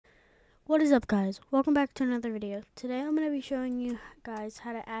What is up, guys? Welcome back to another video. Today I'm going to be showing you guys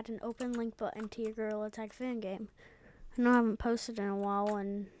how to add an open link button to your Gorilla Tag fan game. I know I haven't posted in a while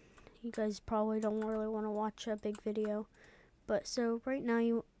and you guys probably don't really want to watch a big video. But so right now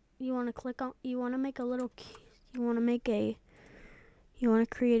you want to click on, you want to make a little, you want to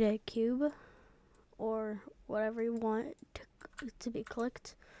create a cube or whatever you want to be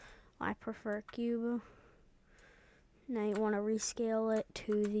clicked. I prefer cube. Now you want to rescale it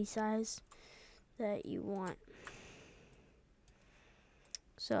to the size that you want.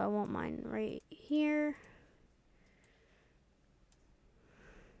 So I want mine right here.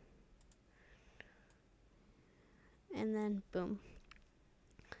 And then boom.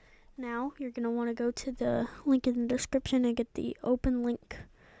 Now you're going to want to go to the link in the description and get the open link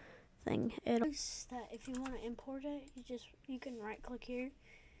thing. It's that if you want to import it, you can right click here,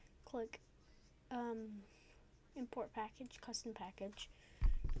 click import package, custom package.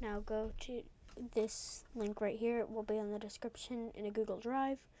 Now go to this link right here. It will be in the description in a Google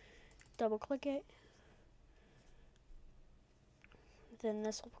Drive. Double click it. Then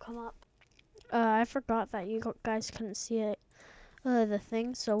this will come up. I forgot that you guys couldn't see it, the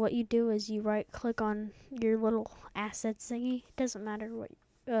thing. So what you do is you right click on your little assets thingy. It doesn't matter what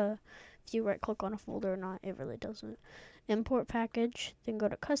if you right click on a folder or not. It really doesn't. Import package. Then go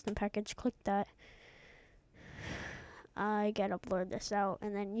to custom package. Click that. I gotta blur this out,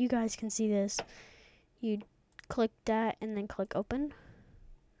 and then you guys can see this. You click that and then click open,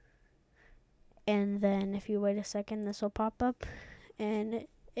 and then if you wait a second, this will pop up and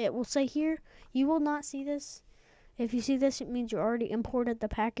it will say here. You will not see this. If you see this, it means you already imported the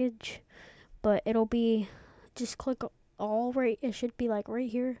package, but it'll be just click all. Right, it should be like right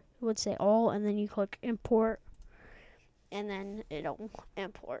here. It would say all, and then you click import, and then it'll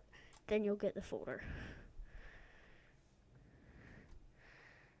import. Then you'll get the folder.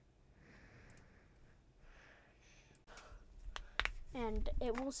 And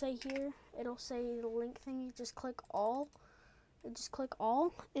it will say here, it'll say the link thing. You just click all. Just click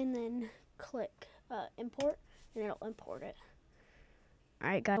all, and then click import, and it'll import it.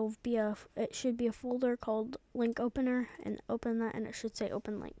 Alright, guys, it should be a folder called link opener, and open that, and it should say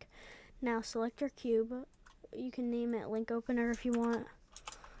open link. Now select your cube. You can name it link opener if you want.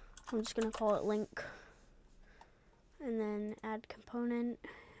 I'm just gonna call it link. And then add component.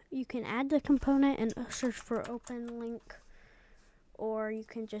 You can add the component and search for open link, or you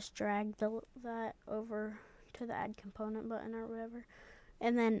can just drag that over to the add component button or whatever.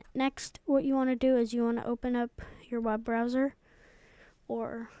 And then next, what you want to do is you want to open up your web browser,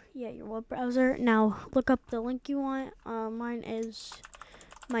 or your web browser. Now look up the link you want. Mine is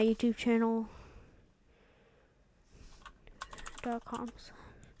my YouTube channel .com.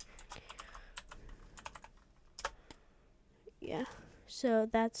 Yeah, so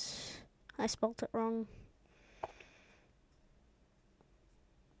that's, I spelled it wrong.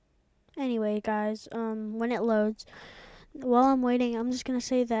 Anyway, guys, when it loads, while I'm waiting, I'm just gonna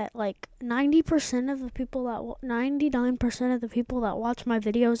say that like 99% of the people that watch my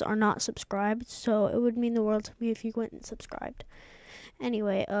videos are not subscribed. So it would mean the world to me if you went and subscribed.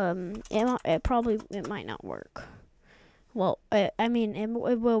 Anyway, it might not work. Well, I mean, it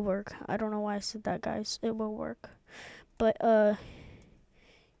will work. I don't know why I said that, guys. It will work, but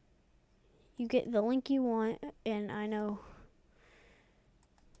you get the link you want, and I know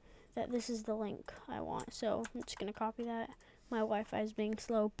that this is the link I want, so I'm just gonna copy that. My Wi-Fi is being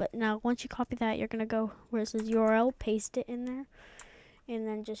slow, but now once you copy that, you're gonna go where it says URL, paste it in there, and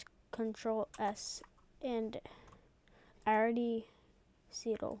then just Control S, and I already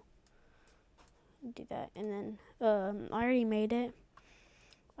see it'll do that. And then I already made it.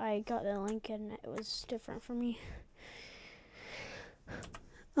 I got the link and it was different for me.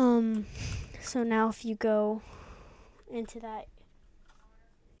 So now if you go into that.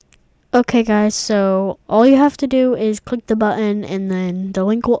 Okay, guys, so all you have to do is click the button, and then the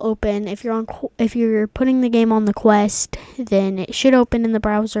link will open. If you're putting the game on the Quest, then it should open in the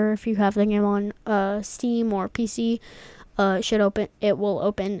browser. If you have the game on Steam or PC, it will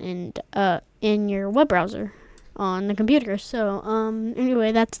open in your web browser on the computer. So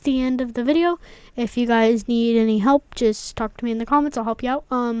anyway, that's the end of the video. If you guys need any help, just talk to me in the comments. I'll help you out.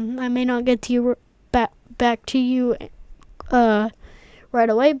 I may not get to you back to you right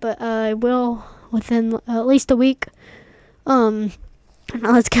away, but I will within at least a week. I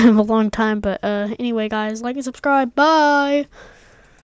know that's kind of a long time, but anyway, guys, like and subscribe. Bye.